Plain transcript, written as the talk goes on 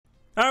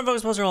Alright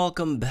folks,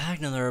 welcome back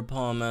to another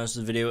Poem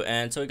Masters video,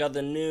 and so we got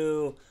the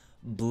new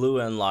Blue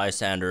and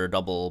Lysandre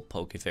double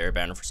Pokefair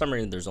banner. For some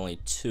reason there's only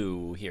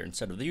 2 here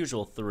instead of the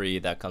usual 3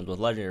 that comes with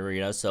Legendary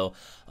Arena, so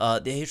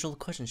the age-old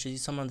question, should you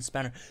summon on this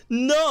banner?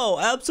 No,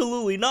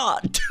 absolutely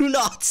not! Do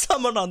not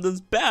summon on this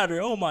banner,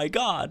 oh my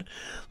god!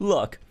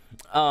 Look,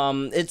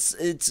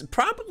 it's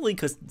probably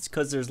cause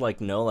there's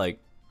like no like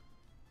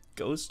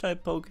ghost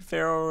type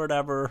Pokefair or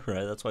whatever,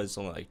 right? That's why it's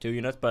only like 2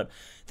 units, but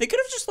they could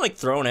have just like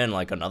thrown in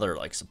like another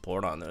like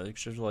support on there. They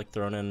should have like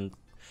thrown in,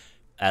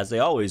 as they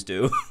always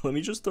do, let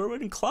me just throw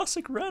in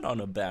classic red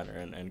on a banner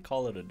and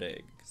call it a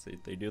day, because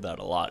they do that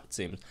a lot, it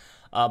seems.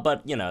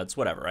 But you know, it's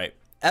whatever, right?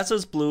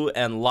 SS Blue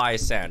and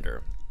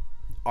Lysandre,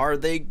 are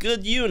they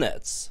good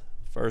units?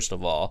 First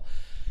of all,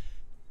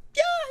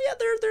 yeah,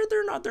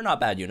 they're not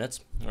bad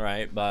units,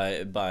 right?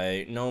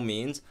 By no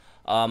means.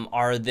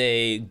 Are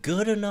they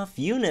good enough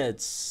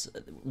units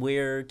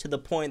where to the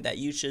point that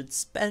you should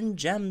spend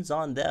gems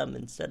on them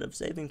instead of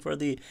saving for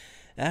the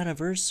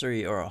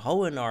anniversary or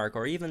Hoenarch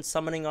or even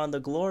summoning on the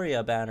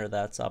Gloria banner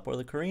that's up or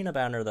the Karina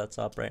banner that's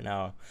up right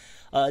now?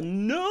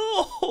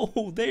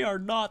 No, they are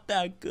not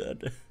that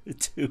good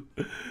to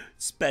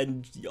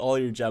spend all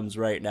your gems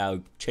right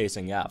now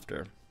chasing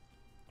after,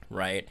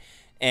 right?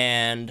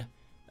 And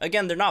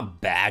again, they're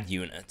not bad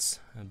units.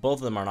 Both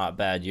of them are not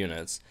bad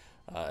units.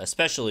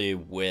 Especially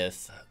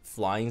with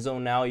Flying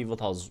Zone now,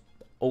 Yveltal's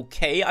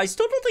okay. I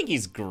still don't think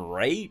he's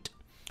great,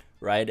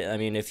 right? I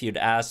mean, if you'd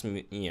asked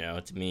me,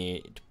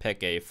 to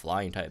pick a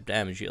flying type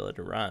damage healer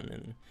to run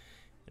in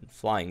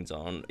Flying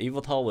Zone,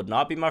 Yveltal would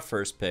not be my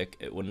first pick.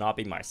 It would not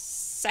be my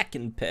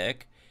second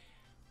pick.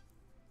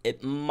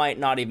 It might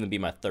not even be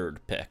my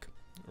third pick,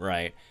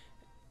 right?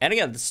 And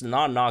again, this is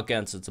not a knock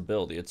against its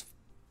ability. It's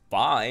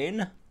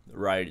fine.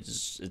 Right,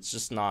 it's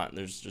just not.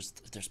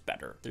 There's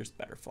better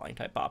flying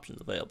type options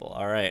available.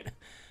 All right,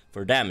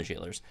 for damage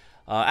healers.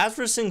 As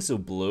for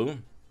Singsu Blue,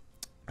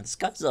 this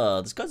guy's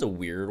a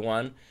weird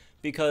one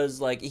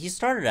because like he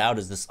started out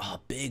as this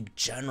big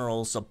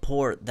general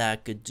support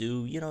that could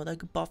do that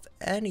could buff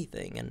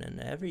anything and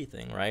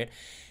everything, right?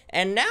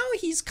 And now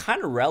he's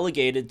kind of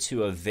relegated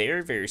to a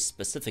very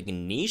specific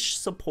niche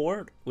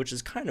support, which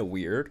is kind of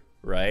weird,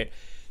 right?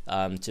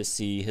 To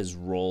see his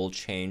role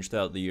change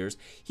throughout the years.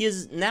 He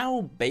is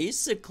now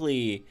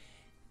basically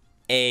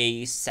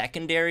a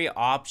secondary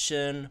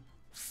option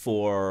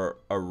for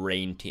a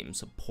rain team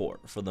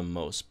support for the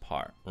most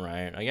part,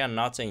 right? Again,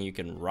 not saying you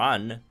can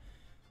run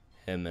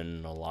him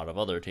in a lot of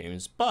other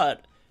teams,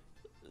 but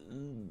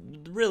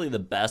really the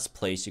best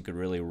place you could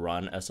really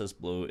run SS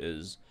Blue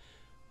is,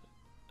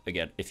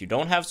 again, if you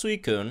don't have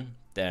Suicune,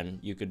 then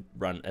you could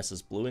run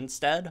SS Blue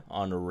instead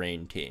on a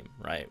rain team,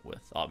 right?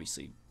 With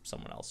obviously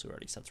someone else who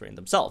already sets rain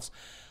themselves.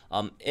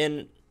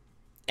 And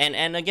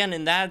again,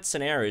 in that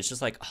scenario, it's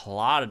just like a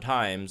lot of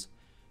times,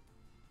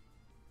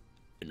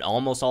 in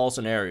almost all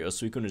scenarios,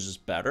 Suicune is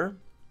just better,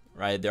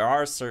 right? There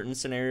are certain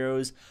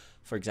scenarios,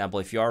 for example,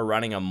 if you are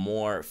running a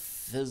more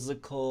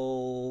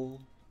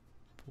physical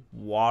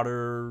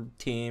water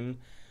team,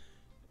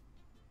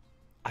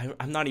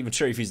 I'm not even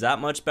sure if he's that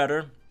much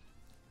better,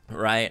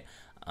 right?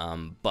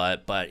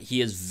 But he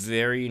is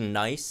very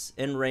nice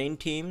in rain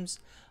teams.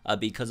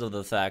 Because of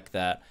the fact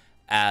that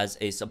as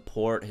a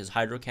support, his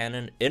Hydro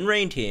Cannon in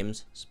rain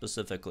teams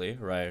specifically,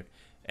 right,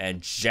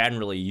 and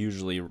generally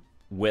usually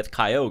with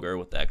Kyogre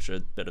with the extra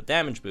bit of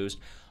damage boost,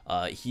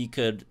 he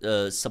could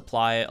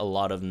supply a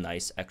lot of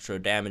nice extra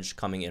damage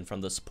coming in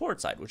from the support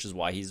side, which is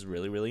why he's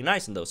really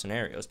nice in those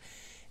scenarios.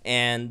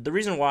 And the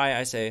reason why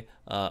I say,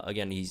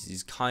 again,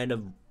 he's kind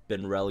of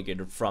been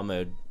relegated from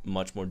a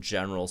much more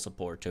general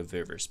support to a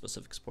very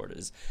specific support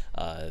is,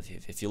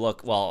 if you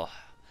look, well,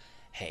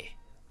 hey,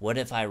 what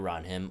if I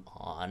run him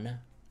on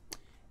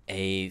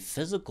a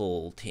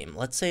physical team?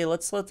 Let's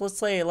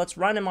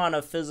run him on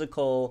a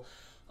physical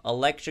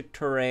electric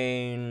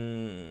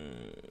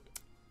terrain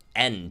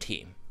N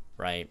team,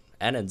 right?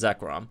 N and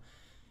Zekrom.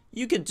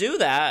 You could do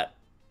that.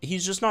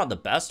 He's just not the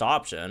best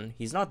option.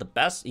 He's not the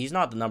best. He's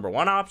not the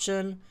 #1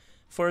 option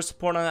for a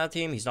support on that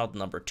team. He's not the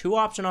 #2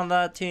 option on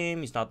that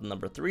team. He's not the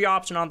 #3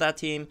 option on that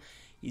team.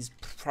 He's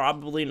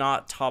probably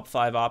not top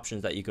 5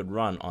 options that you could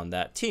run on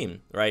that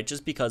team, right?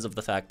 Just because of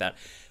the fact that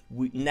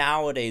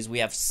nowadays we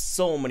have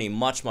so many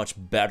much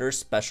better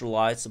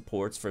specialized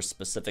supports for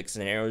specific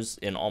scenarios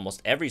in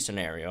almost every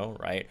scenario,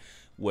 right?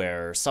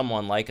 Where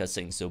someone like a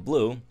Singsu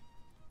Blue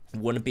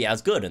wouldn't be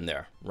as good in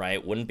there,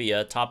 right? Wouldn't be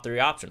a top 3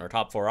 option or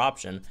top 4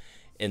 option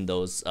in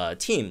those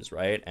teams,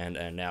 right?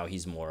 And now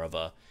he's more of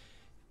a,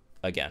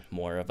 again,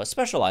 more of a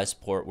specialized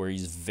support where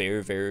he's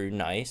very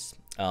nice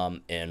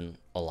in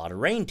a lot of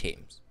rain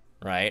teams,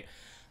 right?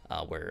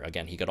 Where,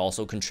 again, he could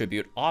also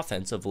contribute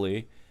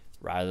offensively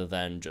rather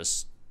than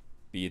just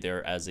be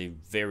there as a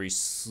very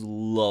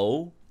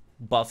slow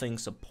buffing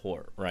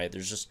support, right?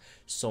 There's just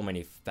so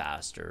many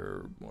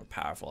faster, more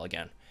powerful,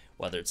 again,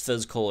 whether it's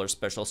physical or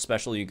special.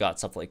 Especially you got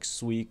stuff like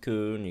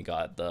Suicune, you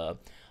got the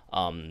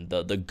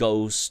the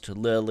Ghost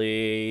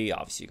Lily.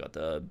 Obviously, you got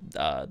the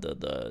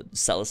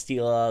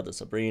Celesteela, the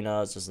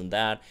Sabrinas, this and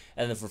that.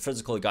 And then for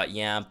physical, you got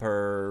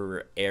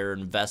Yamper,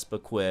 Aaron,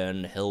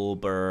 Vespiquen,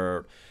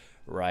 Hilbert,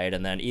 right?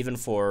 And then even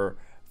for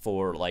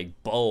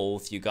like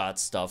both, you got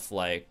stuff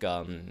like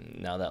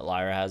now that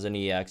Lyra has an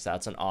EX,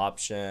 that's an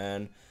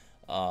option.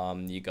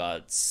 You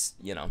got,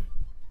 you know,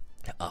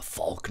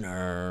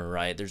 Faulkner,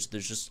 right? There's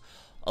just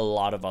a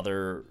lot of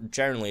other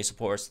generally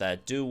supports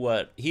that do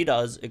what he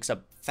does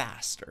except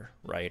faster,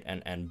 right?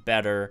 And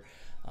better.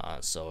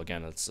 So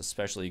again, it's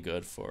especially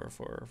good for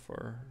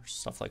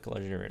stuff like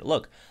Legendary.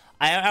 Look,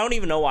 I don't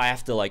even know why I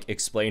have to like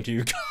explain to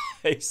you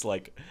guys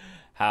like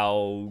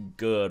how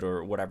good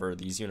or whatever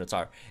these units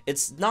are.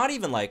 It's not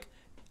even like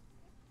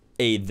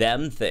a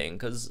them thing,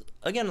 because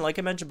again, like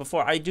I mentioned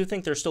before, I do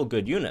think they're still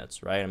good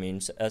units, right? I mean,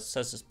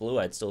 SS Blue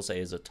I'd still say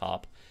is a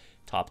top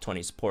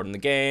 20 support in the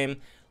game.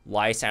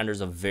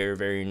 Lysandre's a very,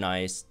 very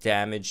nice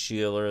damage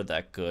shieler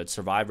that could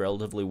survive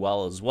relatively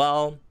well as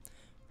well.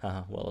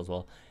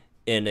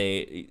 In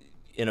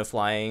a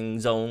flying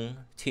zone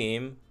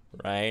team,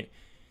 right?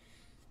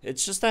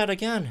 It's just that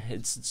again,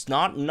 it's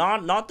not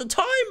the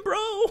time,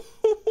 bro.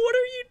 What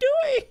are you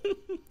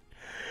doing?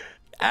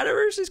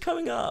 Anniversary's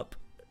coming up.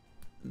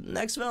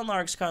 Next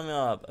Velnark's coming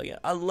up. Again,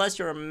 unless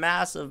you're a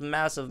massive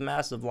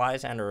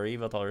Lysandre or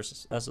Yveltal or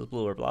SS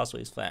Blue or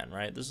Blastoise fan,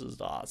 right? This is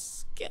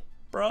skip,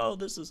 bro.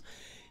 This is,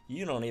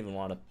 you don't even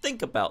want to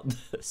think about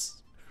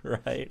this,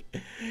 right?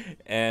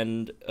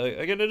 And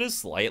again, it is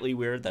slightly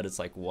weird that it's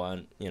like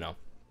one, you know,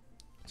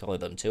 it's only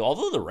them two.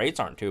 Although the rates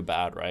aren't too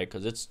bad, right?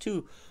 Because it's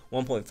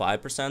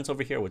 1.5%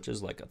 over here, which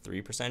is like a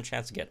 3%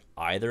 chance to get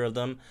either of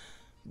them.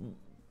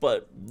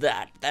 But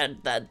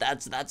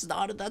that's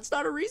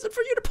not a reason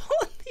for you to pull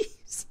on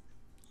these.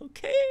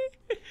 Okay?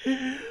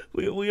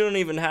 We don't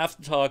even have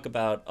to talk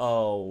about,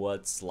 oh,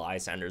 what's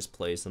Lysandre's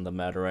place in the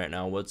meta right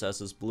now? What's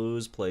SS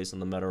Blue's place in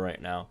the meta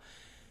right now?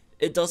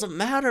 It doesn't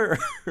matter.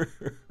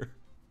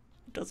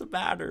 It doesn't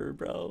matter,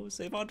 bro.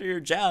 Save onto your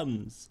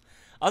gems.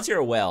 Unless you're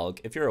a whale.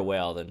 If you're a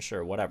whale, then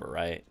sure, whatever,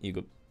 right? You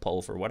could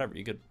pull for whatever.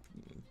 You could,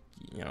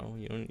 you know,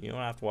 you don't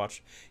have to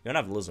watch. You don't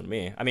have to listen to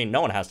me. I mean,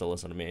 no one has to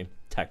listen to me,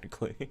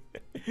 technically.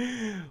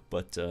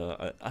 But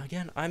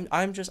again,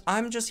 I'm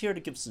just here to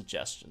give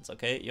suggestions.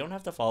 Okay, you don't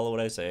have to follow what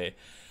I say.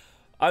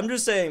 I'm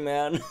just saying,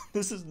 man,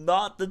 this is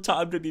not the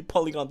time to be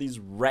pulling on these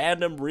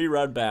random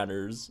rerun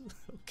banners.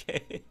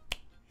 Okay,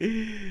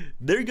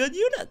 they're good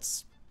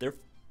units. They're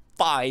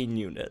fine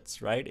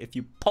units, right? If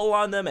you pull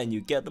on them and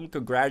you get them,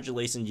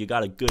 congratulations, you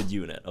got a good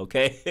unit.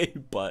 Okay,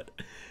 but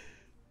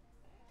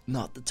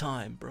not the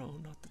time, bro.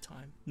 Not the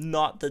time.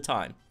 Not the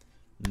time.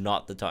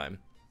 Not the time.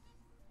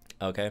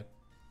 Okay?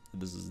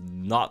 This is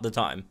not the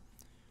time.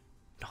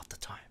 Not the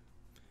time.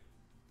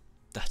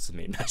 That's the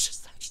main message.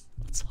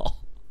 That's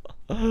all.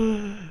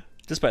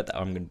 Despite that,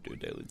 I'm going to do a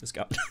daily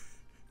discount.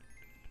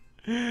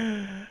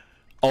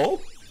 Oh?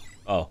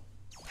 Oh.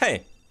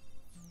 Hey.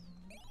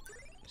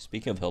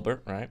 Speaking of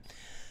Hilbert, right?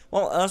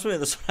 Well, that's really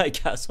this one, I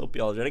guess. Hope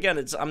you all enjoyed.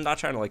 Again, I'm not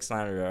trying to like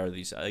slander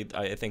these.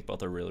 I think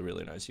both are really,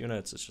 really nice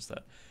units. It's just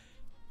that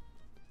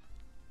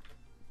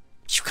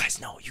you guys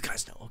know,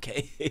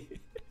 okay?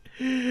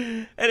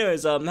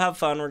 Anyways, have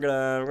fun. We're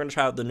gonna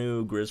try out the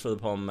new grids for the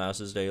Palm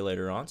Masters Day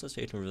later on, so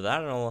stay tuned for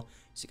that, and I'll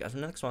see you guys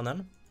in the next one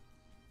then.